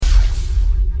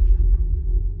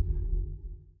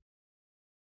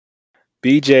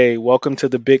BJ, welcome to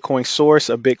the Bitcoin Source,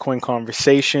 a Bitcoin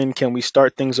conversation. Can we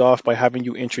start things off by having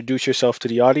you introduce yourself to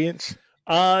the audience?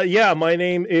 Yeah, my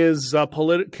name is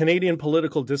Canadian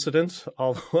political dissident,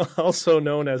 also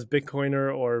known as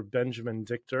Bitcoiner or Benjamin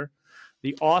Dichter,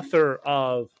 the author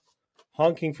of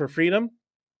Honking for Freedom,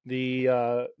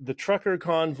 the trucker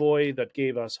convoy that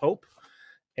gave us hope,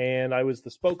 and I was the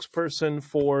spokesperson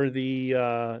for the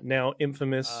now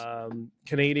infamous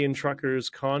Canadian truckers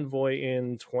convoy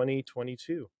in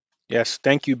 2022. Yes,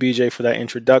 thank you, BJ, for that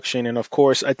introduction. And of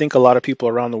course, I think a lot of people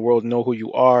around the world know who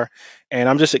you are. And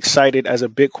I'm just excited as a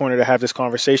Bitcoiner to have this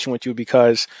conversation with you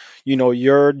because,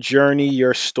 your journey,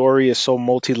 your story is so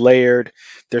multi-layered.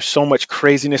 There's so much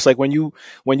craziness. Like when you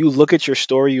look at your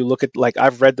story, you look at like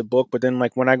I've read the book, but then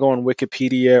like when I go on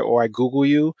Wikipedia or I Google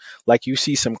you, like you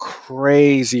see some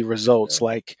crazy results.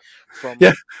 Like from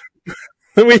Yeah,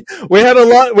 we had a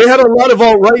lot. We had a lot of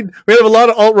alt right. We had a lot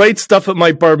of alt right stuff at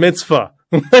my bar mitzvah.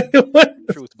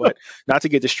 truth, but not to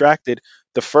get distracted.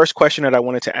 The first question that I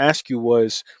wanted to ask you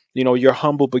was, your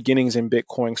humble beginnings in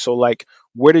Bitcoin. So like,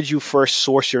 where did you first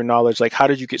source your knowledge? Like, how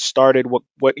did you get started?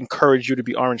 What encouraged you to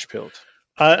be orange pilled?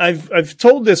 I've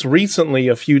told this recently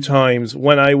a few times.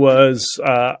 When I was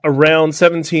around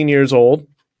 17 years old,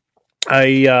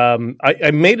 I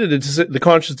made the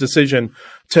conscious decision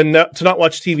to not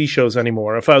watch TV shows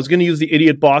anymore. If I was going to use the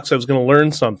idiot box, I was going to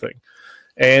learn something.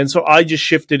 And so I just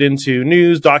shifted into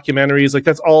news, documentaries. Like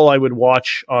that's all I would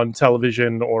watch on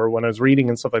television or when I was reading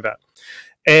and stuff like that.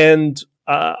 And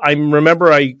I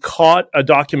remember I caught a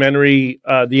documentary,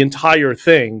 the entire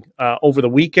thing, over the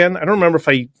weekend. I don't remember if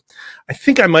I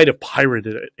think I might have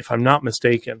pirated it, if I'm not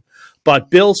mistaken. But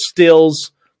Bill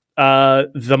Still's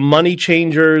The Money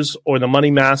Changers or The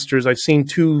Money Masters. I've seen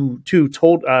two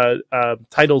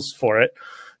titles for it,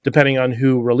 depending on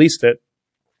who released it.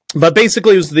 But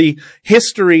basically, it was the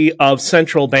history of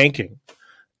central banking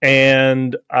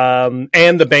and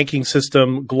the banking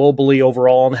system globally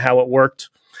overall and how it worked.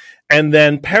 And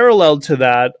then parallel to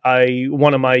that,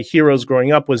 one of my heroes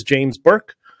growing up was James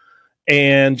Burke.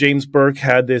 And James Burke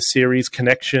had this series,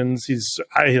 Connections.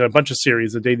 I had a bunch of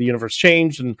series, The Day the Universe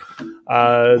Changed and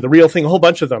The Real Thing, a whole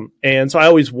bunch of them. And so I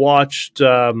always watched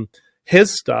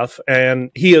his stuff.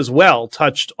 And he as well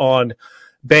touched on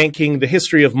banking, the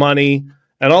history of money,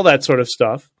 and all that sort of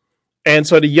stuff. And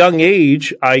so at a young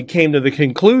age, I came to the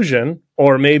conclusion,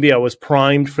 or maybe I was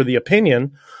primed for the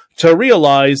opinion, to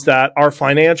realize that our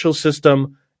financial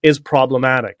system is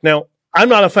problematic. Now, I'm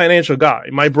not a financial guy.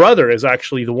 My brother is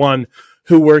actually the one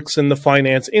who works in the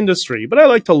finance industry, but I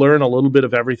like to learn a little bit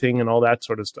of everything and all that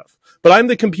sort of stuff. But I'm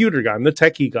the computer guy. I'm the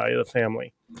techie guy of the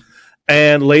family.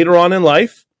 And later on in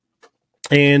life,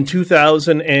 in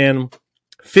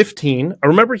 2015, I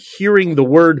remember hearing the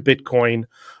word Bitcoin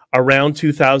around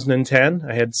 2010.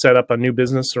 I had set up a new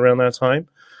business around that time,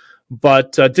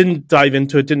 but didn't dive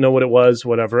into it, didn't know what it was,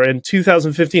 whatever. In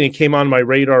 2015, it came on my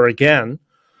radar again.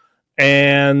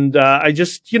 And I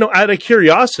just, out of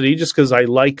curiosity, just because I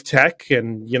like tech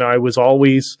and, I was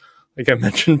always, like I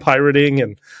mentioned, pirating.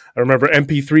 And I remember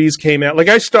MP3s came out. Like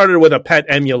I started with a pet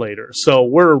emulator.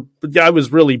 So I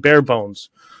was really bare bones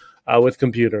with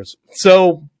computers.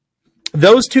 So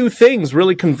those two things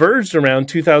really converged around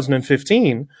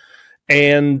 2015.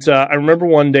 And I remember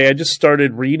one day I just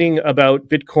started reading about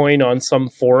Bitcoin on some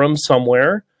forum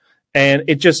somewhere. And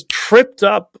it just tripped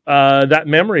up that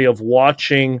memory of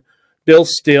watching Bill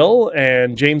Still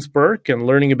and James Burke and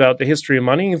learning about the history of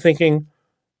money and thinking,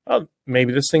 oh,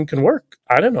 maybe this thing can work.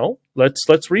 I don't know.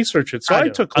 Let's research it. So I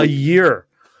took a year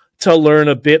to learn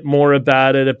a bit more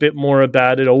about it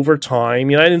over time.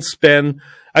 I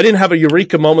didn't have a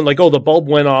eureka moment like, oh, the bulb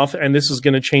went off and this is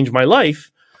going to change my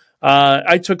life.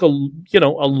 I took a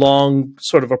long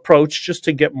sort of approach just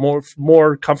to get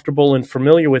more comfortable and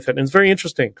familiar with it. And it's very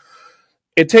interesting.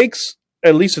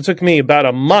 At least it took me about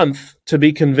a month to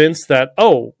be convinced that,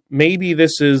 oh, maybe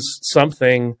this is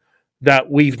something that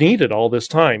we've needed all this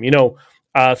time.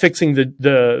 Fixing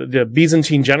the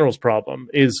Byzantine generals problem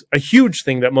is a huge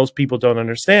thing that most people don't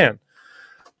understand.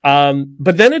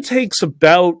 But then it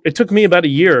took me about a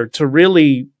year to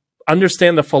really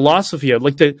understand the philosophy of,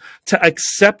 like, to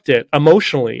accept it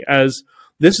emotionally as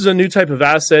this is a new type of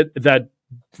asset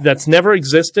that's never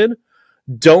existed.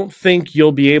 Don't think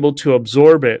you'll be able to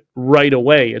absorb it right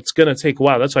away. It's going to take a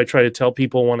while. That's what I try to tell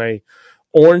people when I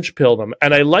orange pill them.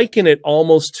 And I liken it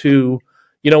almost to,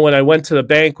 when I went to the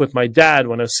bank with my dad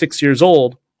when I was 6 years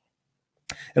old,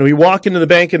 and we walk into the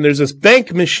bank and there's this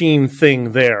bank machine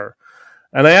thing there.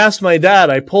 And I asked my dad,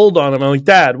 I pulled on him. I'm like,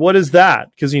 Dad, what is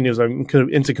that? Because he knows I'm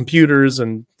into computers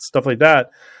and stuff like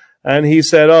that. And he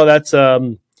said, oh, that's,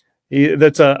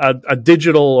 That's a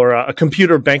digital or a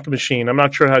computer bank machine. I'm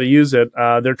not sure how to use it.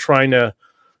 They're trying to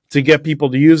get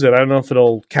people to use it. I don't know if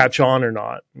it'll catch on or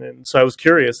not. And so I was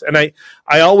curious. And I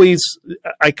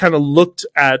kind of looked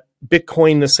at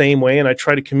Bitcoin the same way, and I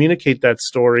try to communicate that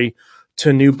story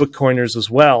to new Bitcoiners as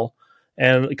well.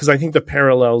 And because I think the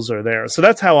parallels are there. So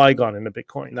that's how I got into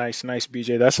Bitcoin. Nice, nice,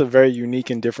 BJ. That's a very unique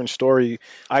and different story.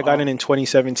 I got in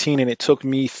 2017, and it took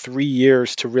me 3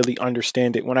 years to really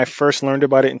understand it. When I first learned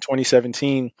about it in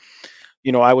 2017,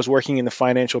 I was working in the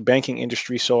financial banking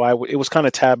industry, so it was kind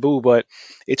of taboo. But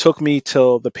it took me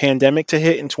till the pandemic to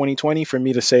hit in 2020 for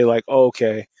me to say like, oh,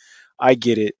 okay, I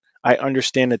get it. I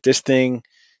understand that this thing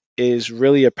is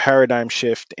really a paradigm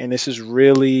shift, and this is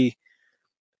really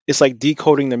it's like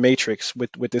decoding the matrix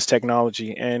with this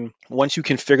technology. And once you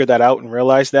can figure that out and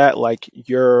realize that, like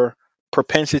your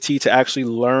propensity to actually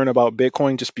learn about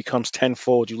Bitcoin just becomes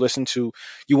tenfold. You want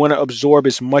to absorb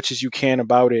as much as you can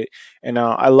about it. And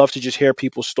I love to just hear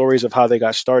people's stories of how they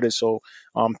got started. So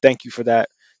thank you for that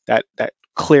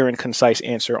clear and concise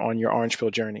answer on your orange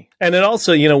pill journey. And then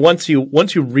also, once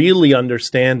you really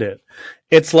understand it,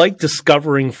 it's like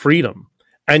discovering freedom,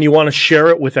 and you want to share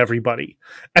it with everybody.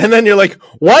 And then you're like,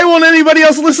 why won't anybody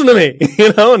else listen to me?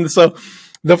 And so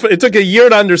it took a year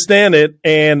to understand it,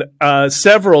 and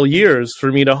several years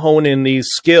for me to hone in these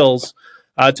skills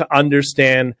to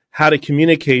understand how to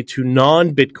communicate to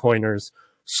non-Bitcoiners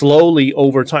slowly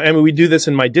over time. I mean, we do this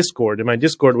in my Discord. In my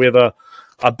Discord, we have a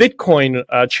Bitcoin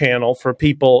channel for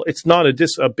people. It's not a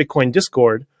Bitcoin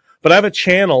Discord, but I have a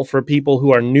channel for people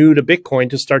who are new to Bitcoin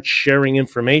to start sharing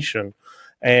information.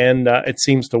 And it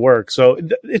seems to work. So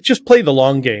it just play the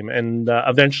long game, and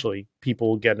eventually people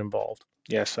will get involved.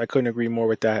 Yes, I couldn't agree more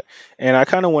with that. And I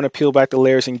kind of want to peel back the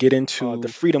layers and get into the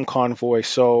Freedom Convoy.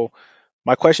 So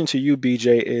my question to you,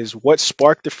 BJ, is what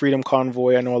sparked the Freedom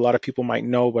Convoy? I know a lot of people might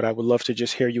know, but I would love to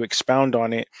just hear you expound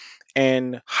on it.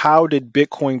 And how did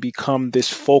Bitcoin become this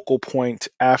focal point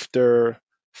after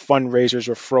fundraisers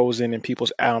were frozen and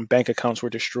people's bank accounts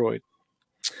were destroyed?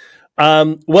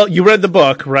 Well, you read the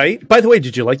book, right? By the way,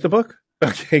 did you like the book?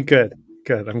 Okay, good.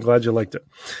 I'm glad you liked it.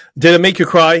 Did it make you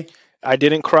cry? I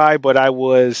didn't cry, but I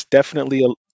was definitely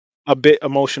a bit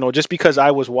emotional just because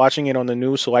I was watching it on the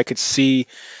news, so I could see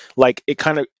like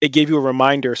it gave you a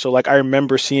reminder. So like I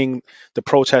remember seeing the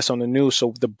protests on the news,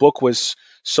 so the book was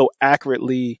so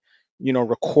accurately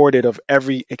recorded of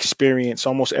every experience,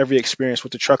 almost every experience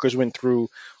what the truckers went through,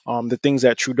 the things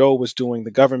that Trudeau was doing,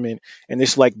 the government, and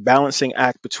this like balancing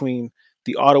act between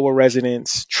the Ottawa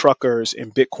residents, truckers,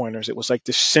 and Bitcoiners. It was like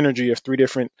this synergy of three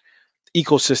different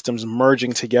ecosystems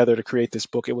merging together to create this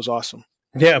book. It was awesome.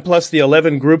 Yeah, plus the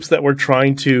 11 groups that were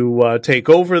trying to take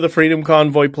over the Freedom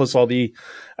Convoy, plus all the,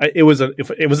 it was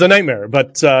a nightmare,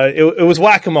 but it was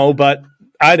whack-a-mole. But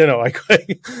I don't know.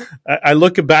 I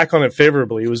look back on it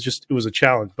favorably. It was a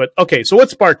challenge. But okay, so what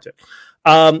sparked it?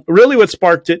 Really, what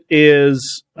sparked it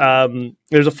is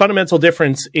there's a fundamental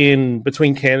difference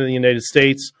between Canada and the United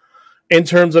States in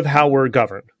terms of how we're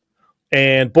governed.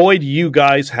 And boy, do you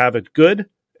guys have it good,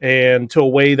 and to a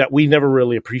way that we never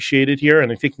really appreciated here.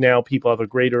 And I think now people have a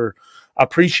greater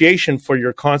appreciation for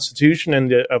your Constitution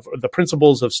and the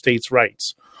principles of states'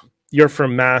 rights. You're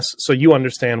from Mass, so you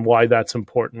understand why that's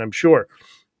important, I'm sure.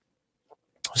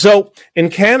 So in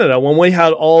Canada, when we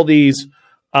had all these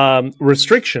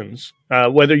restrictions,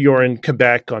 whether you're in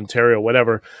Quebec, Ontario,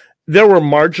 whatever, there were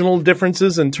marginal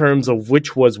differences in terms of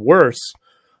which was worse,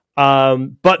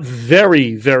 but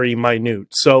very, very minute.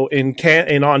 So in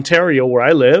Ontario, where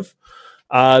I live,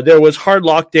 there was hard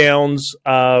lockdowns,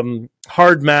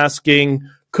 hard masking,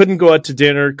 couldn't go out to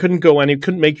dinner,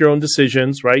 couldn't make your own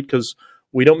decisions, right? Because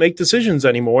we don't make decisions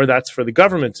anymore. That's for the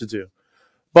government to do.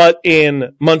 But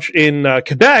in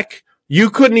Quebec, you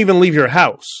couldn't even leave your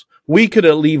house. We could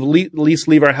at least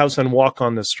leave our house and walk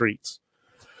on the streets.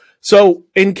 So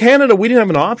in Canada, we didn't have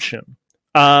an option.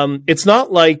 It's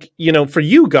not like, for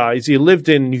you guys, you lived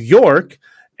in New York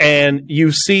and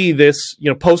you see this,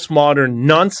 postmodern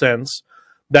nonsense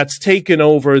that's taken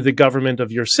over the government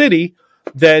of your city.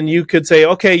 Then you could say,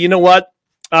 okay, you know what?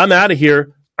 I'm out of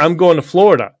here. I'm going to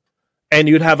Florida. And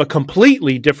you'd have a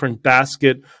completely different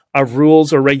basket of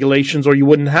rules or regulations, or you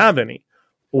wouldn't have any.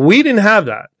 We didn't have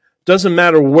that. Doesn't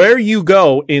matter where you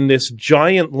go in this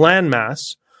giant landmass,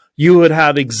 you would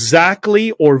have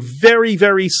exactly or very,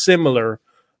 very similar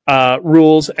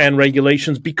rules and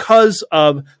regulations because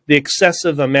of the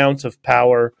excessive amount of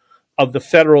power of the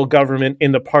federal government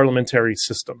in the parliamentary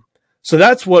system. So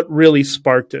that's what really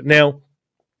sparked it. Now,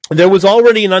 there was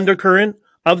already an undercurrent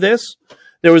of this.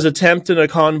 There was an attempt in a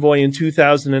convoy in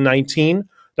 2019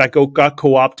 that got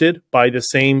co-opted by the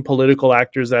same political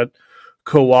actors that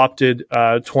co-opted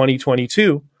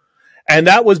 2022. And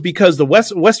that was because the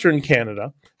Western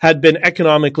Canada had been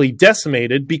economically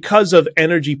decimated because of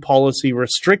energy policy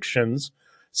restrictions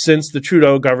since the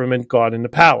Trudeau government got into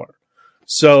power.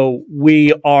 So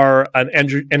we are an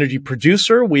energy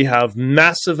producer. We have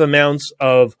massive amounts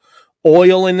of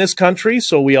oil in this country.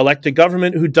 So we elect a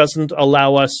government who doesn't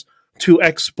allow us to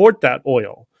export that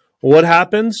oil. What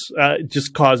happens? It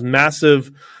just caused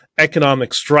massive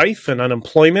economic strife and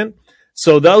unemployment.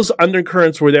 So those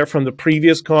undercurrents were there from the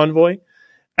previous convoy.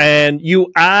 And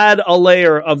you add a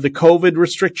layer of the COVID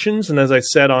restrictions. And as I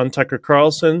said on Tucker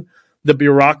Carlson, the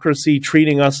bureaucracy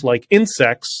treating us like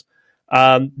insects.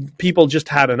 People just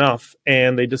had enough,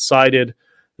 and they decided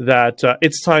that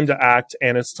it's time to act,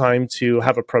 and it's time to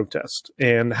have a protest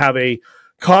and have a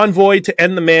convoy to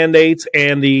end the mandates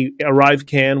and the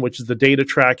ArriveCan, which is the data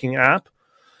tracking app.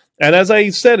 And as I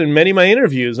said in many of my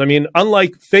interviews, I mean,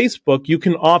 unlike Facebook, you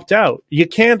can opt out. You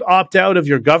can't opt out of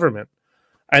your government.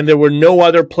 And there were no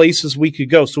other places we could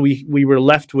go, so we were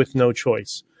left with no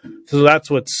choice. So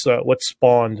that's what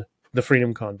spawned the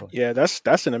Freedom Convoy. Yeah,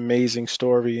 that's an amazing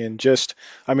story, and just,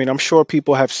 I mean, I'm sure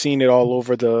people have seen it all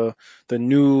over the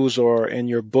news or in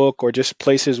your book or just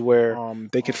places where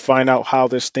they could find out how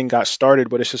this thing got started.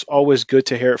 But it's just always good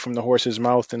to hear it from the horse's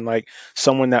mouth and like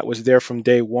someone that was there from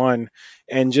day one,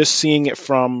 and just seeing it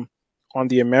from on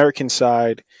the American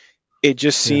side. It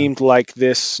just seemed like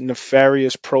this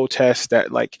nefarious protest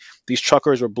that like these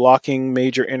truckers were blocking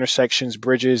major intersections,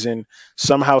 bridges, and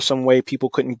somehow, some way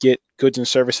people couldn't get goods and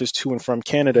services to and from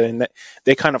Canada. And that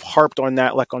they kind of harped on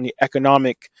that, like on the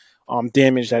economic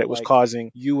damage that it was causing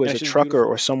you as a trucker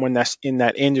or someone that's in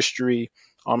that industry,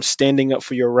 standing up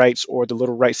for your rights or the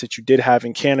little rights that you did have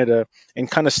in Canada,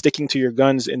 and kind of sticking to your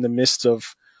guns in the midst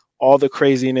of all the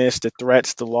craziness, the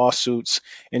threats, the lawsuits,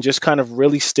 and just kind of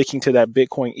really sticking to that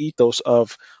Bitcoin ethos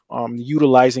of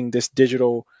utilizing this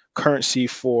digital currency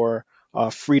for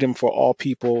freedom for all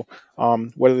people,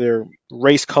 whether their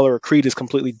race, color, or creed is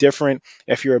completely different.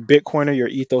 If you're a Bitcoiner, your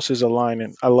ethos is aligned,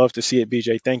 and I love to see it,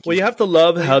 BJ. Thank you. Well, you have to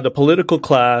love how the political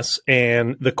class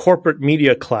and the corporate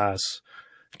media class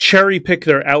cherry pick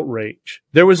their outrage.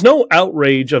 There was no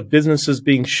outrage of businesses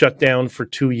being shut down for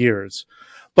 2 years.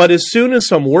 But as soon as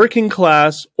some working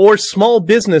class or small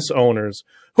business owners,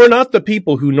 who are not the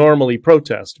people who normally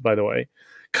protest, by the way,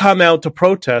 come out to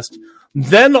protest,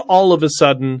 then all of a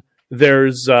sudden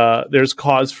there's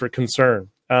cause for concern.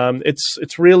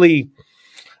 It's really,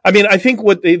 I mean, I think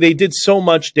what they did so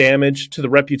much damage to the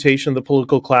reputation of the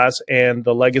political class and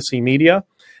the legacy media,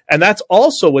 and that's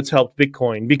also what's helped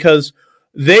Bitcoin, because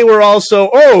they were also,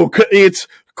 it's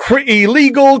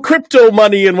illegal crypto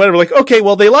money and whatever. Like, okay,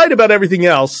 well, they lied about everything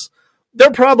else.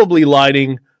 They're probably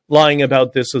lying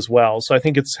about this as well. So I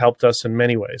think it's helped us in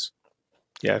many ways.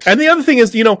 Yes. And the other thing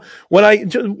is,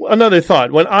 another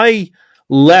thought, when I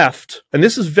left, and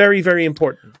this is very, very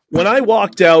important. When I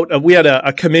walked out, we had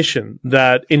a commission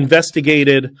that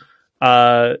investigated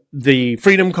the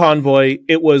Freedom Convoy.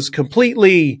 It was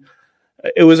completely...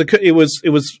 It was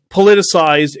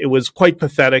politicized. It was quite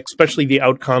pathetic, especially the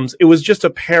outcomes. It was just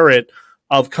a parrot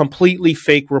of completely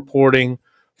fake reporting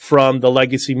from the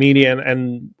legacy media.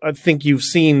 And I think you've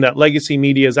seen that legacy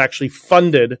media is actually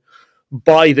funded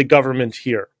by the government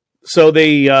here. So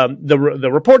the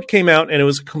report came out, and it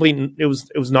was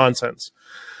it was nonsense.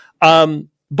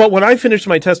 But when I finished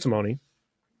my testimony,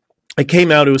 it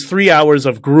came out. It was 3 hours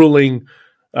of grueling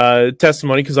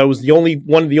testimony, because I was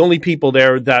one of the only people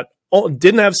there that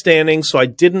didn't have standing. So I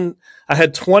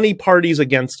had 20 parties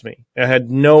against me. I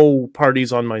had no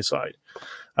parties on my side.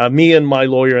 Me and my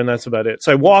lawyer, and that's about it.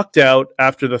 So I walked out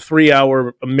after the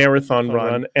 3-hour marathon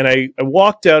run, and I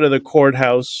walked out of the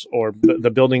courthouse, or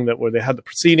the building where they had the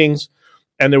proceedings,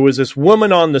 and there was this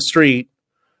woman on the street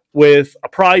with a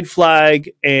pride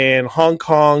flag and honk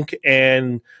honk,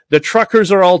 and the truckers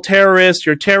are all terrorists,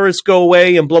 your terrorists go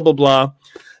away, and blah, blah, blah.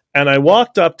 And I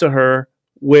walked up to her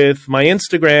with my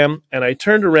Instagram, and I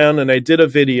turned around and I did a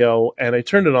video, and I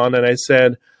turned it on, and I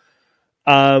said,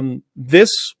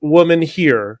 this woman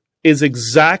here is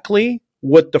exactly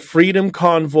what the Freedom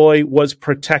Convoy was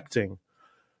protecting.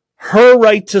 Her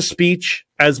right to speech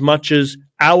as much as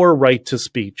our right to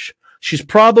speech. She's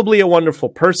probably a wonderful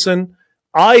person.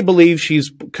 I believe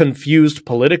she's confused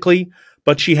politically,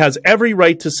 but she has every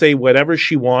right to say whatever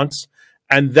she wants,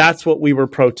 and that's what we were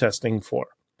protesting for.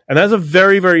 And that's a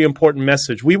very, very important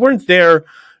message. We weren't there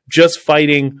just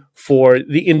fighting for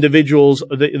the individuals,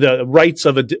 the rights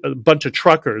of a bunch of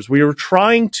truckers. We were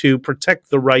trying to protect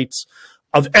the rights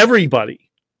of everybody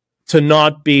to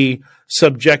not be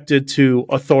subjected to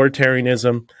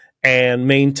authoritarianism and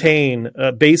maintain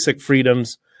basic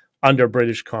freedoms under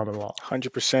British common law.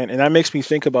 100%. And that makes me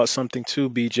think about something too,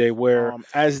 BJ, where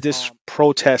as this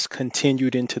protest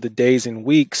continued into the days and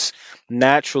weeks,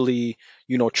 naturally,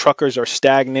 truckers are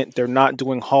stagnant. They're not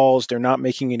doing hauls. They're not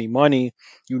making any money.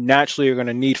 You naturally are going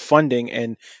to need funding.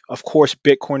 And of course,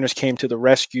 Bitcoiners came to the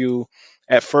rescue.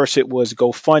 At first, it was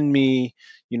GoFundMe.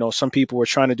 Some people were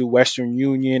trying to do Western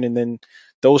Union, and then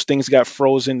those things got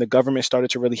frozen. The government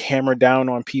started to really hammer down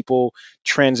on people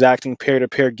transacting peer to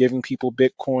peer, giving people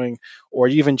Bitcoin, or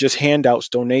even just handouts,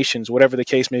 donations, whatever the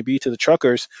case may be to the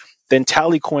truckers. Then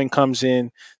Tallycoin comes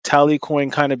in.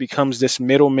 Tallycoin kind of becomes this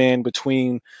middleman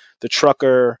between the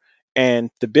trucker and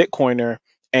the Bitcoiner.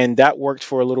 And that worked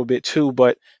for a little bit too.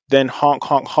 But then Honk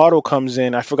Honk Hodl comes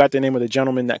in. I forgot the name of the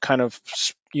gentleman that kind of,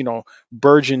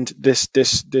 burgeoned this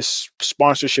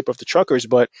sponsorship of the truckers.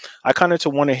 But I kind of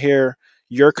want to hear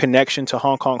your connection to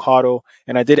Hong Kong HODL.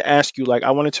 And I did ask you,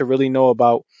 I wanted to really know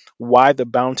about why the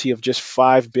bounty of just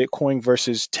 5 Bitcoin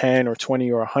versus 10 or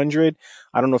 20 or 100.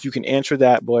 I don't know if you can answer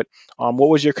that, but what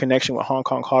was your connection with Hong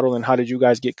Kong HODL, and how did you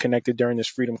guys get connected during this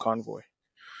Freedom Convoy?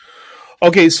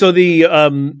 Okay, so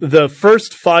the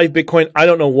first 5 Bitcoin, I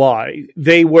don't know why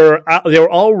they were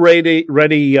already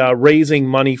raising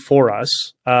money for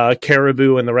us,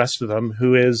 Caribou and the rest of them,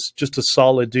 who is just a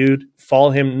solid dude. Follow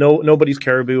him. Nobody's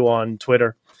Caribou on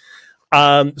Twitter.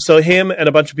 So him and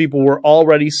a bunch of people were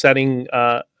already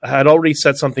had already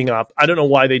set something up. I don't know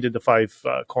why they did the 5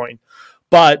 coin,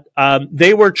 but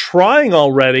they were trying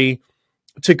already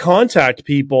to contact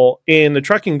people in the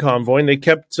trucking convoy, and they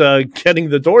kept getting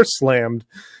the door slammed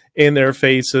in their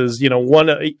faces.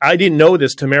 I didn't know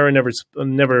this. Tamara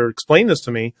never explained this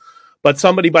to me, but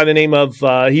somebody by the name of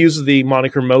he uses the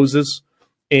moniker Moses,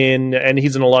 and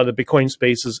he's in a lot of the Bitcoin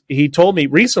spaces. He told me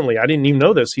recently, I didn't even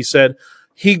know this. He said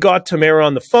he got Tamara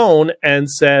on the phone and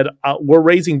said, "We're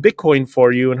raising Bitcoin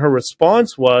for you," and her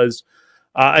response was,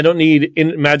 "I don't need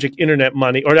magic internet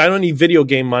money, or I don't need video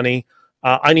game money.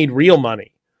 I need real money."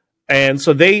 And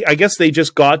so I guess they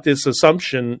just got this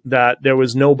assumption that there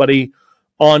was nobody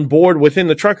on board within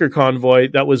the trucker convoy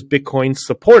that was Bitcoin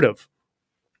supportive.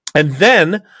 And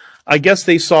then I guess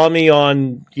they saw me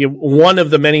on one of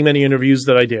the many, many interviews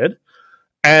that I did.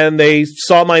 And they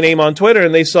saw my name on Twitter,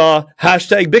 and they saw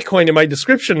 #Bitcoin in my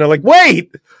description. They're like,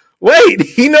 wait,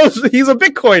 he knows he's a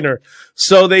Bitcoiner.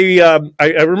 So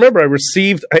I remember I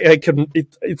received,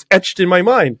 it's etched in my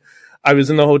mind. I was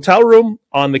in the hotel room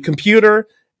on the computer,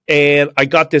 and I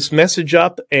got this message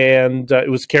up, and it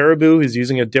was Caribou. He's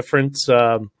using a different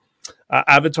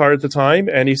avatar at the time,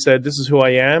 and he said, "This is who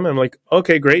I am." I'm like,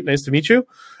 "Okay, great, nice to meet you."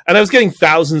 And I was getting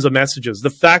thousands of messages. The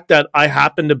fact that I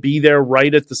happened to be there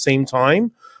right at the same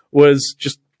time was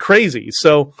just crazy.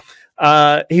 So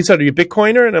he said, "Are you a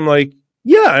Bitcoiner?" And I'm like,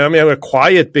 "Yeah, I mean, I'm a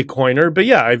quiet Bitcoiner, but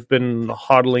yeah, I've been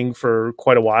hodling for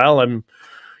quite a while. I'm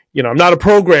not a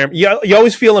programmer." You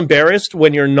always feel embarrassed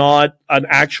when you're not an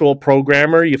actual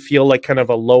programmer. You feel like kind of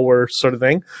a lower sort of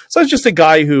thing. So it's just a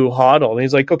guy who hodled. And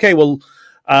he's like, "Okay, well,"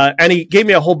 and he gave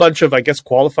me a whole bunch of, I guess,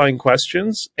 qualifying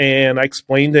questions. And I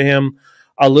explained to him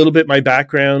a little bit my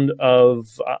background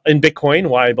in Bitcoin,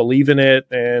 why I believe in it,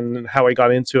 and how I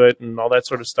got into it, and all that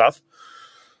sort of stuff.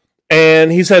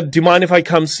 And he said, "Do you mind if I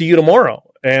come see you tomorrow?"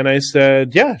 And I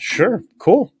said, "Yeah, sure,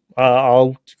 cool.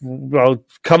 I'll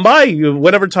come by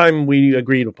whatever time we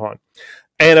agreed upon."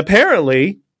 And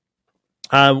apparently,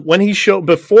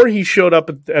 before he showed up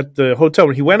at the hotel,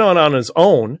 he went on his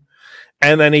own,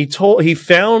 and then he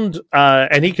found,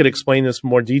 and he could explain this in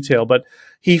more detail, but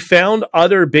he found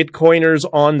other Bitcoiners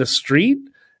on the street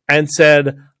and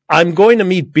said, "I'm going to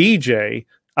meet BJ.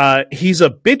 He's a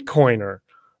Bitcoiner.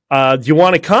 Do you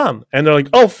want to come?" And they're like,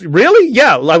 "Oh, really?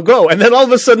 Yeah, I'll go." And then all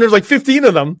of a sudden there's like 15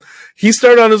 of them. He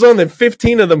started on his own, then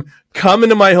 15 of them come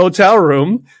into my hotel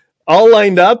room, all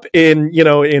lined up in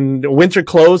winter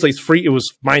clothes. Like it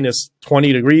was minus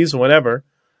 20 degrees or whatever.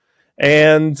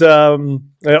 And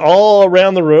all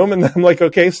around the room. And I'm like,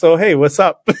 "Okay, so hey, what's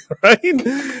up?" Right?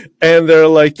 And they're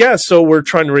like, "Yeah, so we're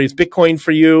trying to raise Bitcoin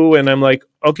for you." And I'm like,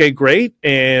 "Okay, great.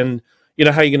 And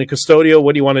how are you going to custodial?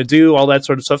 What do you want to do?" All that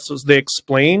sort of stuff. So they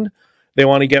explained they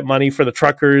want to get money for the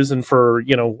truckers and for,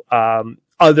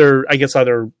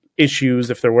 other issues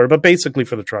if there were, but basically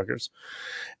for the truckers.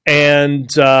 And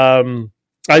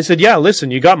I said, "Yeah, listen,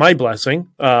 you got my blessing.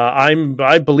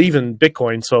 I believe in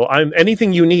Bitcoin. So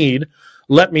anything you need,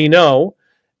 let me know."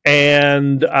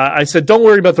 And I said, "Don't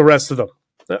worry about the rest of them.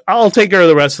 I'll take care of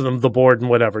the rest of them, the board and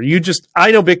whatever.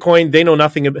 I know Bitcoin. They know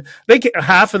nothing.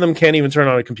 Half of them can't even turn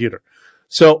on a computer.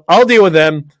 So I'll deal with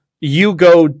them. You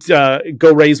go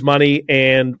raise money,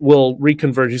 and we'll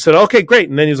reconvert." He said, "Okay, great."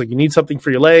 And then he's like, "You need something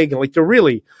for your leg?" And like, they're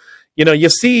really, you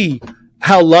see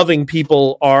how loving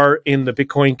people are in the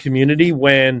Bitcoin community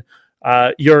when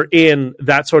you're in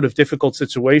that sort of difficult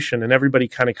situation and everybody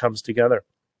kind of comes together.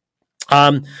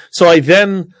 So I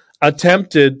then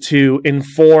attempted to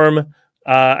inform,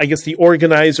 I guess, the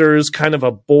organizers, kind of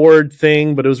a board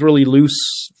thing, but it was really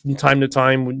loose from time to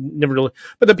time. We never really,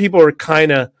 but the people were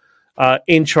kind of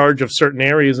in charge of certain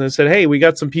areas, and I said, "Hey, we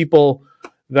got some people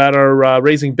that are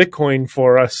raising Bitcoin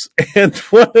for us," and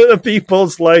one of the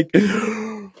people's like,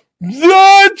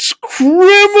 "That's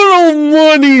criminal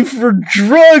money for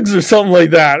drugs," or something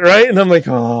like that, right? And I'm like,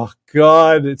 "Oh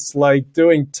God, it's like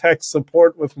doing tech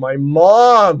support with my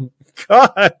mom."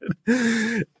 God.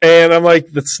 And I'm like,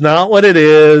 that's not what it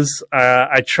is.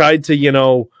 I tried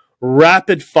to,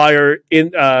 rapid fire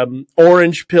in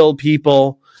orange pill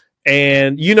people.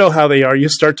 And you know how they are. You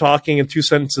start talking and 2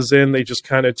 sentences in, they just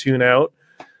kind of tune out.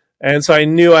 And so I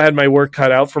knew I had my work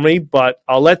cut out for me, but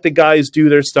I'll let the guys do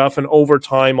their stuff. And over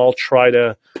time, I'll try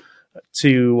to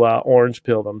orange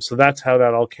pill them. So that's how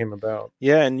that all came about.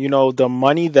 Yeah, and the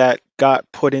money that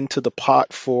got put into the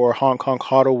pot for Hong Kong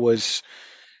HODL was,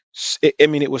 I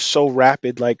mean, it was so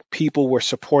rapid. Like people were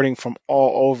supporting from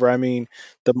all over. I mean,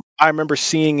 I remember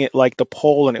seeing it like the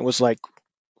poll, and it was like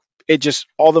it just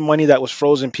all the money that was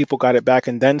frozen, people got it back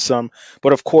and then some.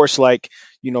 But of course, like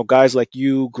guys like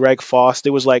you, Greg Foss,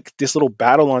 there was like this little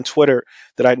battle on Twitter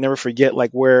that I'd never forget,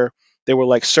 like where there were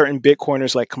like certain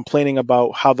Bitcoiners like complaining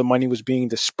about how the money was being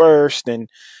dispersed, and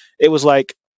it was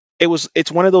like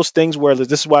it's one of those things where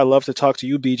this is why I love to talk to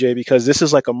you, BJ, because this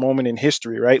is like a moment in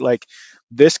history, right? Like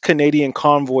this Canadian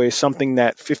convoy is something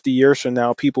that 50 years from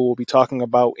now people will be talking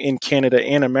about in Canada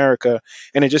and America,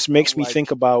 and it just makes me think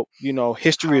about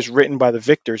history is written by the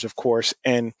victors, of course,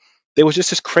 and there was just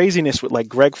this craziness with like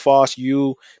Greg Foss,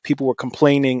 you people were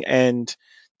complaining, and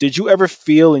did you ever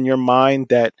feel in your mind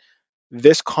that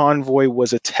this convoy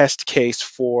was a test case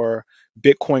for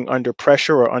Bitcoin under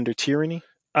pressure or under tyranny?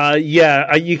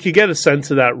 Yeah, you could get a sense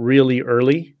of that really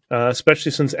early,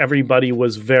 especially since everybody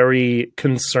was very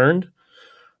concerned,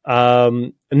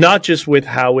 not just with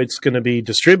how it's going to be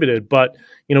distributed, but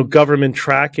government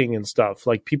tracking and stuff.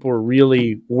 Like people were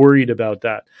really worried about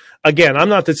that. Again, I'm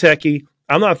not the techie,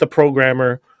 I'm not the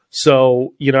programmer,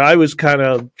 so I was kind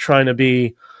of trying to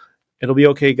be, it'll be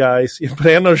okay, guys. You put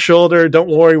a hand on the shoulder, don't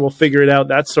worry, we'll figure it out.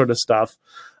 That sort of stuff.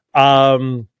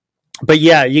 But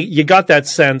yeah, you got that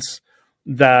sense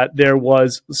that there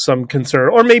was some concern,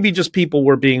 or maybe just people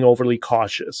were being overly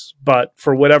cautious. But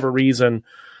for whatever reason,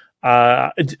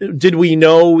 did we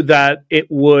know that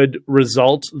it would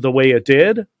result the way it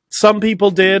did? Some people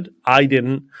did. I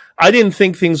didn't. I didn't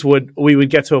think we would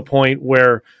get to a point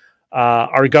where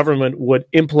our government would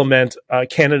implement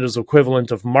Canada's equivalent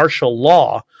of martial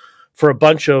law for a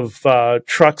bunch of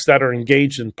trucks that are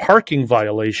engaged in parking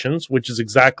violations, which is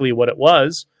exactly what it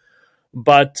was.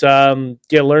 But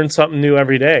you learn something new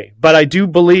every day. But I do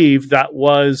believe that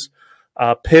was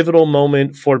a pivotal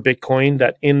moment for Bitcoin,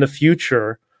 that in the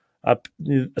future,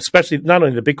 especially not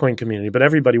only the Bitcoin community, but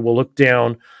everybody will look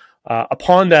down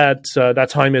upon that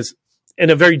time as in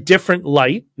a very different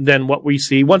light than what we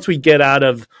see once we get out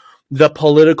of the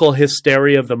political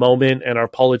hysteria of the moment and our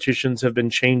politicians have been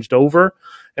changed over,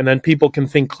 and then people can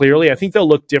think clearly. I think they'll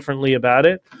look differently about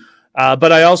it.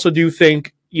 But I also do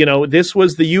think this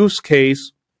was the use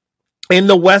case in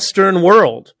the Western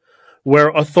world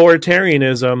where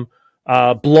authoritarianism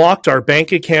blocked our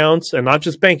bank accounts, and not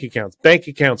just bank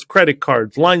accounts, credit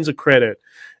cards, lines of credit,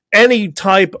 any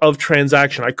type of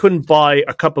transaction. I couldn't buy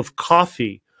a cup of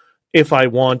coffee if I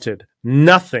wanted.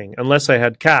 Nothing unless I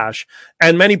had cash.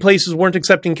 And many places weren't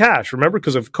accepting cash. Remember,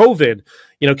 because of COVID,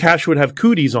 cash would have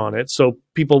cooties on it, so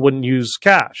people wouldn't use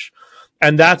cash.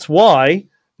 And that's why,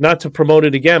 not to promote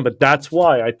it again, but that's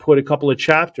why I put a couple of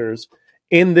chapters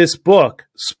in this book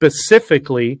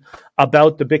specifically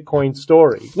about the Bitcoin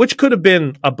story, which could have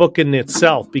been a book in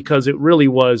itself because it really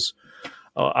was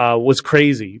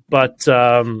crazy. But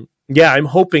yeah, I'm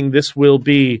hoping this will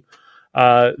be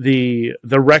the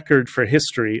record for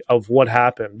history of what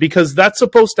happened, because that's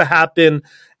supposed to happen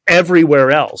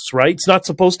everywhere else, right? It's not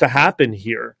supposed to happen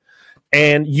here.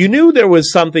 And you knew there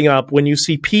was something up when you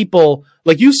see people,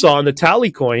 like you saw in the tally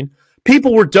coin,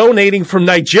 people were donating from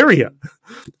Nigeria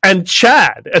and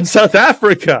Chad and South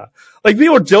Africa. Like they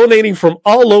were donating from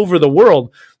all over the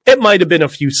world. It might have been a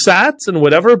few sats and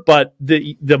whatever, but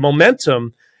the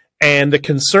momentum and the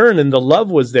concern and the love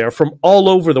was there from all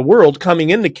over the world coming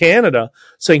into Canada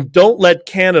saying, don't let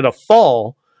Canada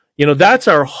fall. That's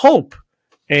our hope.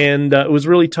 And it was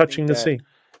really touching to see.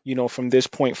 From this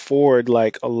point forward,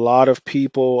 like a lot of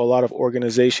people, a lot of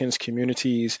organizations,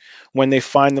 communities, when they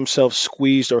find themselves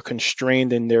squeezed or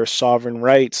constrained in their sovereign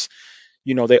rights,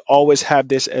 they always have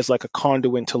this as like a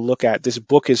conduit to look at. This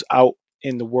book is out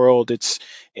in the world. It's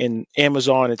in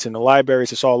Amazon, it's in the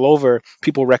libraries, it's all over.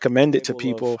 People recommend it to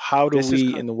people. How do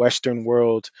we in the Western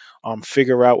world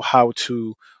figure out how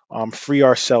to free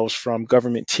ourselves from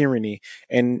government tyranny?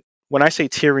 And when I say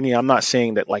tyranny, I'm not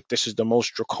saying that like this is the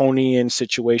most draconian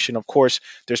situation. Of course,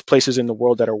 there's places in the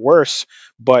world that are worse,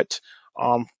 but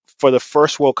um, for the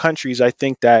first world countries, I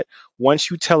think that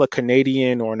once you tell a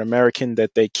Canadian or an American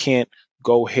that they can't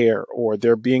go here or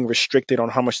they're being restricted on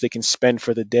how much they can spend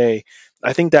for the day,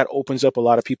 I think that opens up a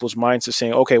lot of people's minds to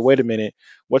saying, okay, wait a minute,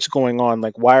 what's going on?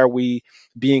 Like, why are we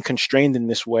being constrained in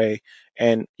this way?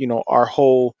 And, our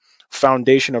whole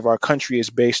foundation of our country is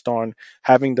based on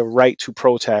having the right to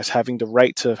protest, having the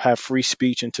right to have free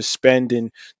speech and to spend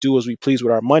and do as we please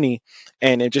with our money.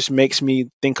 And it just makes me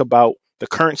think about the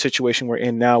current situation we're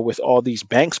in now with all these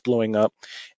banks blowing up.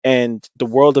 And the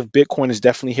world of Bitcoin is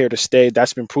definitely here to stay.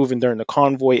 That's been proven during the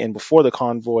convoy and before the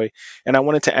convoy. And I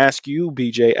wanted to ask you,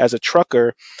 BJ, as a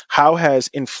trucker, how has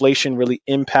inflation really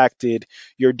impacted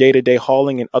your day to day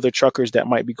hauling and other truckers that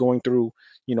might be going through,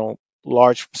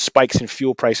 large spikes in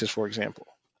fuel prices, for example?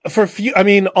 For few, I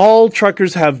mean, all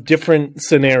truckers have different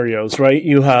scenarios, right?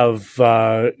 You have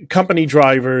company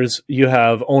drivers, you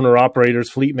have owner operators,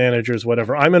 fleet managers,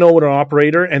 whatever. I'm an owner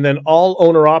operator, and then all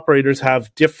owner operators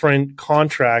have different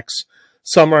contracts.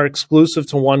 Some are exclusive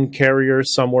to one carrier,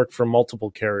 some work for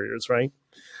multiple carriers, right?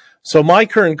 So my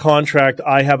current contract,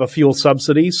 I have a fuel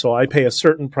subsidy, so I pay a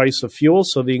certain price of fuel.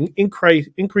 So the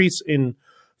increase in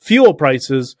fuel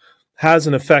prices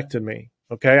hasn't affected me.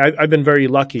 Okay, I've been very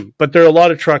lucky, but there are a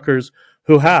lot of truckers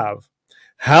who have.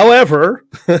 However,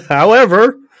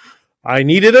 I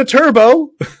needed a turbo.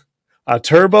 A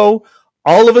turbo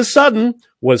all of a sudden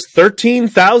was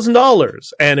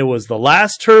 $13,000, and it was the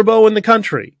last turbo in the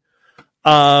country.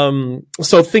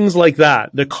 So things like that.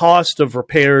 The cost of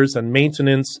repairs and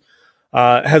maintenance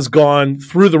has gone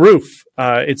through the roof.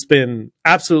 It's been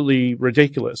absolutely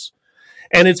ridiculous.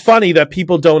 And it's funny that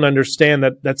people don't understand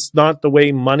that that's not the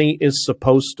way money is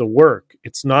supposed to work.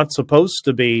 It's not supposed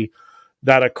to be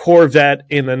that a Corvette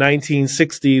in the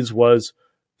 1960s was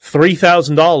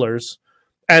 $3,000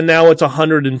 and now it's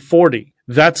 $140.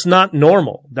 That's not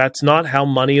normal. That's not how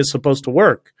money is supposed to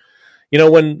work.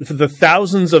 When for the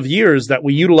thousands of years that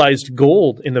we utilized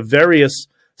gold in the various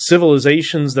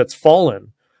civilizations that's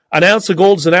fallen, an ounce of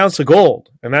gold is an ounce of gold.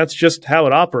 And that's just how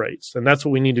it operates. And that's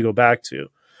what we need to go back to.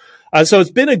 So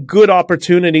it's been a good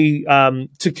opportunity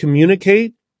to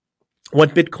communicate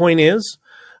what Bitcoin is.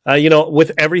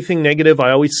 With everything negative,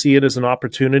 I always see it as an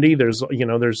opportunity. There's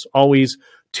always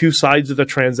two sides of the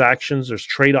transactions. There's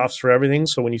trade-offs for everything.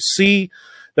 So when you see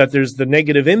that there's the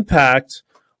negative impact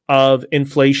of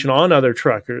inflation on other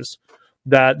truckers,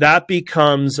 that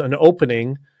becomes an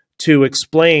opening to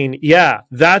explain, yeah,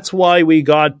 that's why we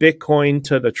got Bitcoin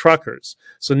to the truckers.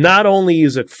 So not only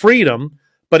is it freedom,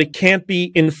 but it can't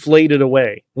be inflated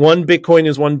away. One Bitcoin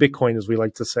is one Bitcoin, as we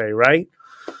like to say, right?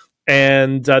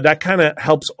 And that kind of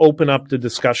helps open up the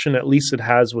discussion, at least it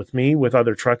has with me, with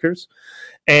other truckers.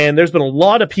 And there's been a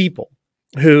lot of people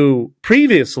who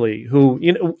previously,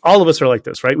 all of us are like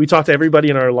this, right? We talk to everybody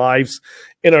in our lives,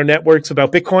 in our networks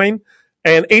about Bitcoin,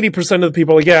 and 80% of the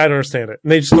people are like, yeah, I don't understand it.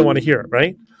 And they just don't want to hear it,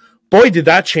 right? Boy, did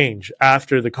that change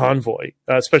after the convoy,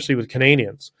 especially with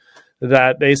Canadians.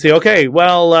 That they say, okay,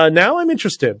 well, now I'm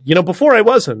interested. Before I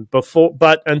wasn't.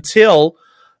 But until,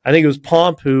 I think it was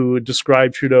Pomp who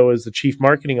described Trudeau as the chief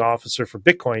marketing officer for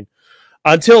Bitcoin.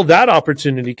 Until that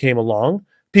opportunity came along,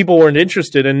 people weren't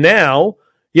interested. And now,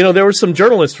 there were some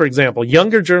journalists, for example,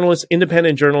 younger journalists,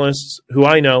 independent journalists who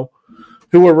I know,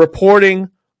 who were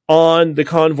reporting on the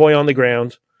convoy on the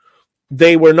ground.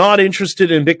 They were not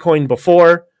interested in Bitcoin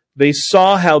before. They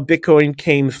saw how Bitcoin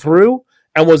came through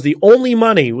and was the only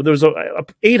money. There was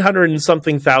 $800 and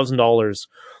something thousand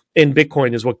in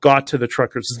Bitcoin is what got to the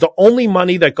truckers. It's the only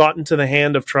money that got into the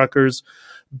hand of truckers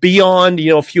beyond,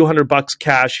 a few $100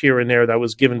 cash here and there that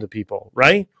was given to people,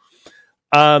 right?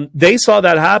 They saw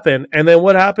that happen. And then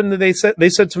what happened? They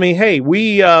said to me, hey,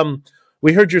 we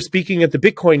heard you're speaking at the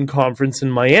Bitcoin conference in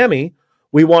Miami.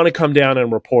 We want to come down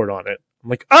and report on it. I'm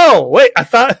like, oh, wait, I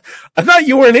thought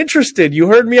you weren't interested. You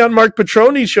heard me on Mark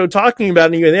Petroni's show talking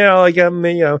about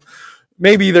it.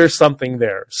 Maybe there's something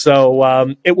there.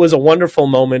 So it was a wonderful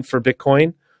moment for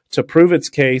Bitcoin to prove its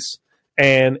case.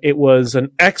 And it was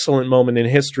an excellent moment in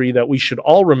history that we should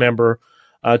all remember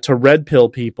to red pill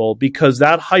people, because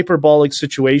that hyperbolic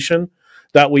situation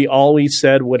that we always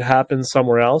said would happen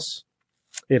somewhere else,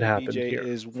 it happened BJ, here.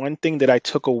 is one thing that I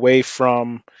took away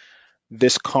from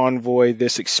this convoy,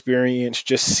 this experience,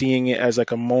 just seeing it as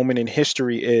like a moment in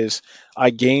history is I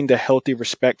gained a healthy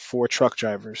respect for truck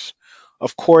drivers.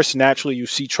 Of course, naturally you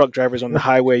see truck drivers on the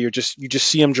highway, you just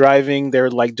see them driving, they're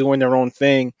like doing their own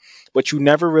thing, but you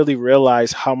never really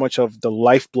realize how much of the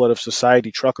lifeblood of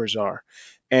society truckers are.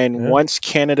 And Yeah. once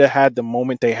Canada had the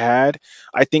moment they had,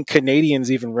 I think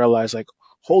Canadians even realized like,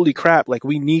 holy crap, like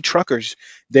we need truckers.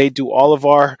 They do all of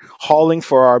our hauling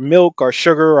for our milk, our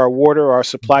sugar, our water, our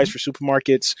supplies Mhm. for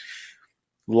supermarkets,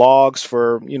 logs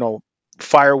for,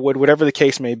 firewood, whatever the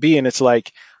case may be. And it's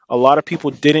like a lot of people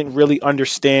didn't really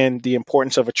understand the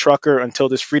importance of a trucker until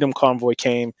this Freedom Convoy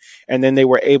came. And then they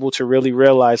were able to really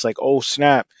realize, like, oh,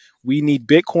 snap, we need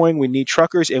Bitcoin, we need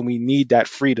truckers, and we need that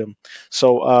freedom.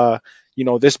 So,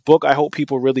 this book, I hope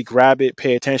people really grab it,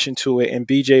 pay attention to it. And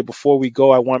BJ, before we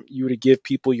go, I want you to give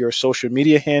people your social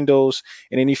media handles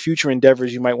and any future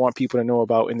endeavors you might want people to know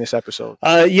about in this episode.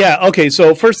 Yeah. Okay.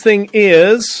 So first thing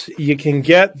is you can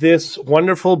get this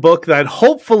wonderful book that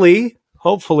hopefully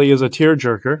is a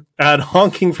tearjerker at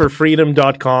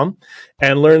honkingforfreedom.com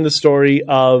and learn the story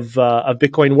of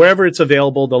Bitcoin wherever it's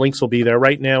available. The links will be there.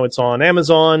 Right now it's on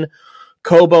Amazon,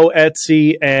 Kobo,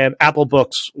 Etsy, and Apple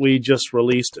Books we just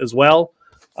released as well.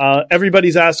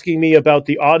 Everybody's asking me about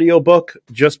the audiobook.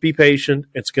 Just be patient.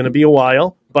 It's going to be a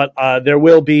while, but there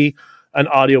will be an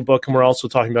audiobook, and we're also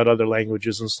talking about other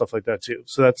languages and stuff like that too.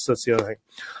 So that's the other thing.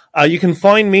 You can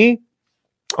find me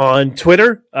on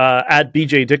Twitter at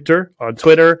B.J Dichter on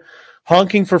Twitter.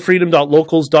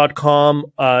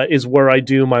 Honkingforfreedom.locals.com is where I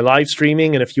do my live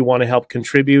streaming, and if you want to help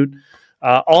contribute.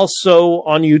 Also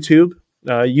on YouTube,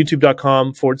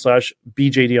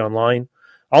 youtube.com/BJD online.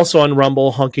 Also on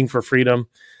Rumble, Honking for Freedom.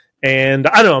 And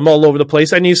I don't know, I'm all over the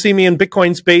place. And you see me in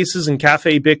Bitcoin spaces and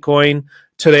Cafe Bitcoin.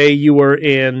 Today you were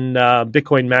in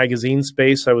Bitcoin Magazine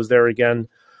space. I was there again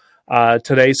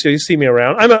today. So you see me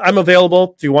around. I'm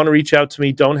available. If you want to reach out to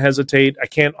me, don't hesitate. I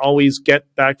can't always get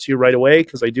back to you right away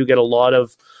because I do get a lot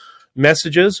of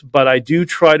messages, but I do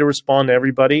try to respond to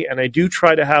everybody. And I do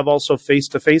try to have also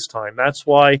face-to-face time. That's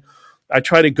why I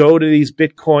try to go to these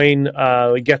Bitcoin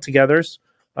get-togethers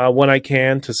when I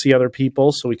can to see other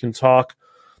people so we can talk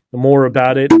more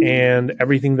about it and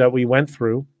everything that we went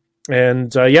through.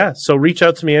 And so reach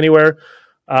out to me anywhere.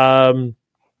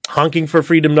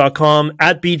 Honkingforfreedom.com,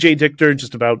 at BJ Dichter,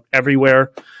 just about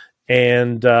everywhere.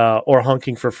 And or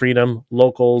Honking for Freedom,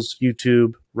 locals,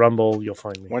 YouTube, Rumble, you'll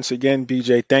find me. Once again,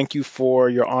 BJ, thank you for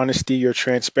your honesty, your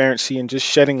transparency, and just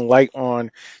shedding light on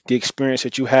the experience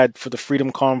that you had for the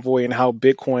Freedom Convoy and how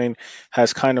Bitcoin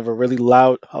has kind of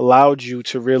allowed you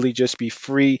to really just be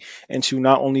free and to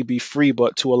not only be free,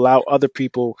 but to allow other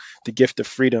people the gift of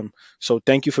freedom. So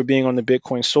thank you for being on the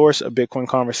Bitcoin Source, a Bitcoin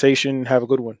conversation. Have a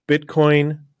good one.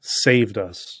 Bitcoin saved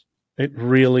us. It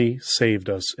really saved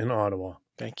us in Ottawa.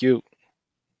 Thank you.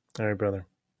 All right, brother.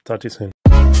 Talk to you soon.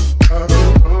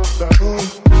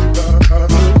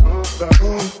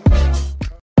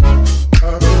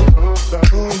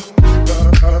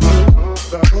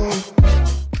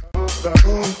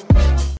 That